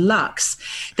supplier called Lux,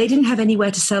 they didn't have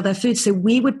anywhere to sell their food. So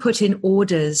we would put in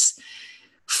orders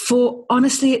for,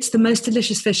 honestly, it's the most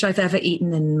delicious fish I've ever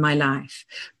eaten in my life.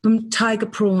 From tiger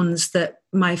prawns that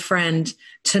my friend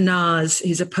Tanaz,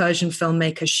 who's a Persian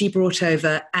filmmaker, she brought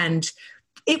over, and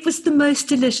it was the most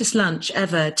delicious lunch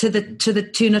ever. To the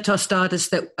tuna tostadas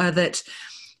that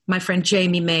my friend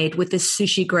Jamie made with this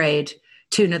sushi grade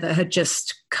tuna that had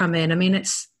just come in. I mean,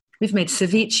 we've made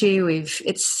ceviche.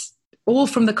 It's all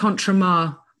from the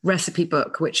Contra-Mar recipe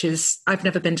book, which is, I've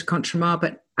never been to Contra-Mar,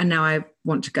 but now I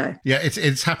want to go. Yeah,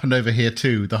 it's happened over here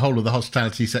too. The whole of the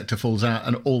hospitality sector falls out,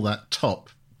 and all that top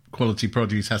quality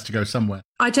produce has to go somewhere.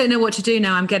 I don't know what to do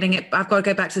now. I've got to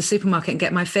go back to the supermarket and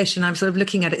get my fish, and I'm sort of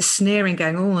looking at it, sneering,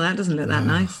 going, oh, that doesn't look that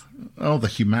nice. Oh, the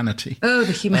humanity. Oh,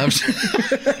 the humanity.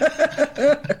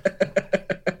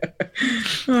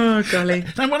 Oh, golly.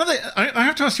 And I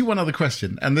have to ask you one other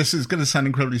question, and this is going to sound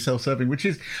incredibly self-serving, which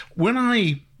is, when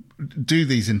I do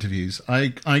these interviews,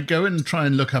 I go and try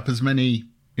and look up as many,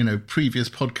 previous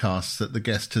podcasts that the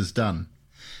guest has done.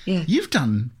 Yeah. You've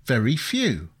done very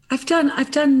few. I've done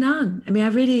none. I mean,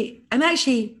 I'm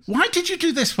actually... Why did you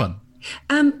do this one?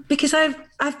 Because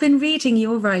I've been reading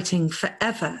your writing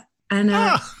forever. And,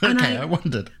 I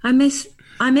wondered. I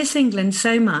miss England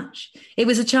so much. It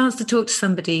was a chance to talk to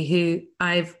somebody who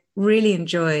I've really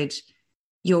enjoyed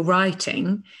your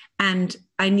writing, and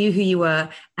I knew who you were,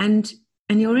 and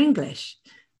you're English.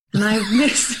 And I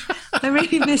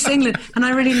really miss England, and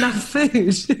I really love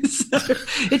food. So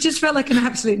it just felt like an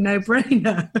absolute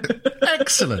no-brainer.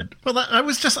 Excellent. Well, I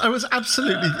was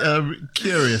absolutely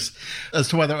curious as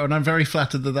to whether, and I'm very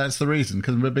flattered that that's the reason,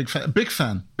 because I'm a big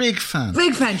fan, huge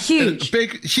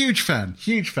fan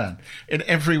in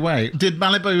every way. Did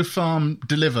Malibu Farm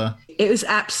deliver? It was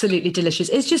absolutely delicious.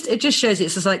 It just shows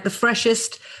it's just like the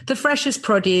freshest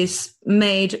produce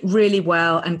made really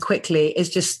well and quickly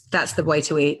that's the way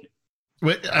to eat.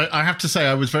 Well, I have to say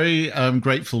I was very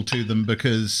grateful to them,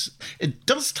 because it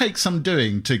does take some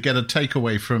doing to get a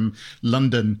takeaway from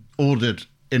London ordered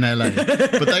in LA,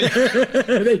 but they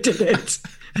did it.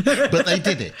 But they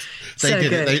did it.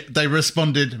 They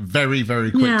responded very,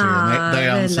 very quickly, and they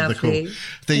answered the call.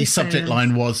 The subject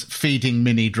line was "feeding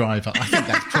Minnie Driver." I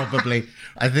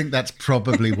think that's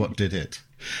probably what did it.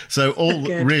 So all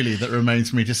really that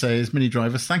remains for me to say is, Minnie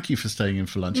Driver, thank you for staying in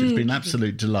for lunch. It's been an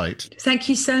absolute delight. Thank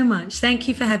you so much. Thank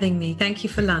you for having me. Thank you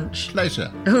for lunch.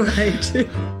 Pleasure. All right.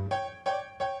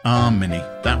 Minnie,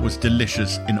 that was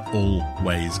delicious in all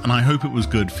ways, and I hope it was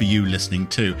good for you listening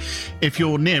too. If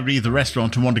you're near either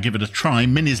restaurant and want to give it a try,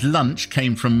 Minnie's lunch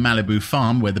came from Malibu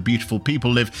Farm, where the beautiful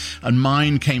people live, and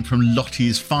mine came from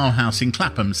Lottie's farmhouse in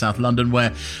Clapham, South London,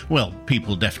 where, well,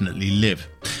 people definitely live.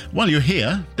 While you're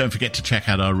here, don't forget to check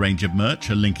out our range of merch.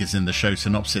 A link is in the show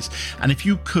synopsis. And if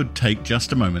you could take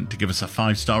just a moment to give us a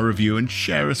 5-star review and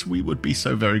share us, we would be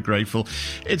so very grateful.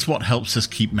 It's what helps us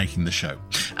keep making the show.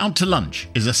 Out to Lunch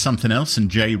is a Something Else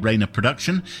and Jay Rayner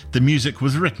production. The music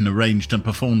was written, arranged and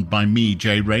performed by me,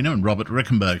 Jay Rayner, and Robert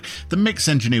Rickenberg. The mix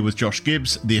engineer was Josh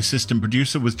Gibbs. The assistant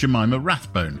producer was Jemima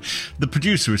Rathbone. The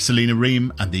producer is Selena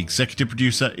Ream, and the executive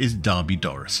producer is Darby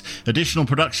Doris. Additional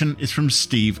production is from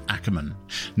Steve Ackerman.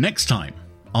 Next time,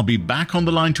 I'll be back on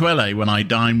the line to LA when I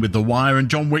dine with The Wire and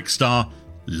John Wick star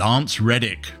Lance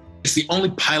Reddick. It's the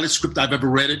only pilot script I've ever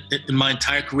read in my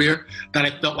entire career that I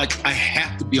felt like I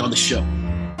have to be on the show.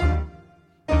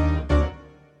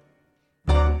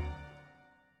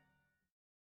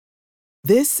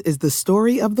 This is the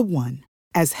story of the one.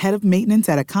 As head of maintenance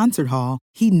at a concert hall,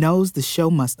 he knows the show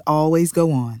must always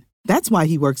go on. That's why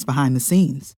he works behind the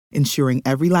scenes, ensuring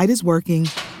every light is working,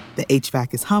 the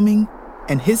HVAC is humming,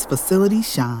 and his facility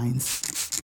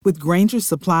shines. With Grainger's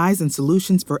supplies and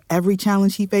solutions for every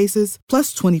challenge he faces,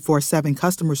 plus 24/7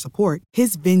 customer support,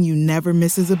 his venue never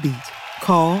misses a beat.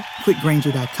 Call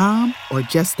quickgrainger.com or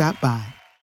just stop by.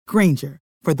 Grainger,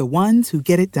 for the ones who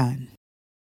get it done.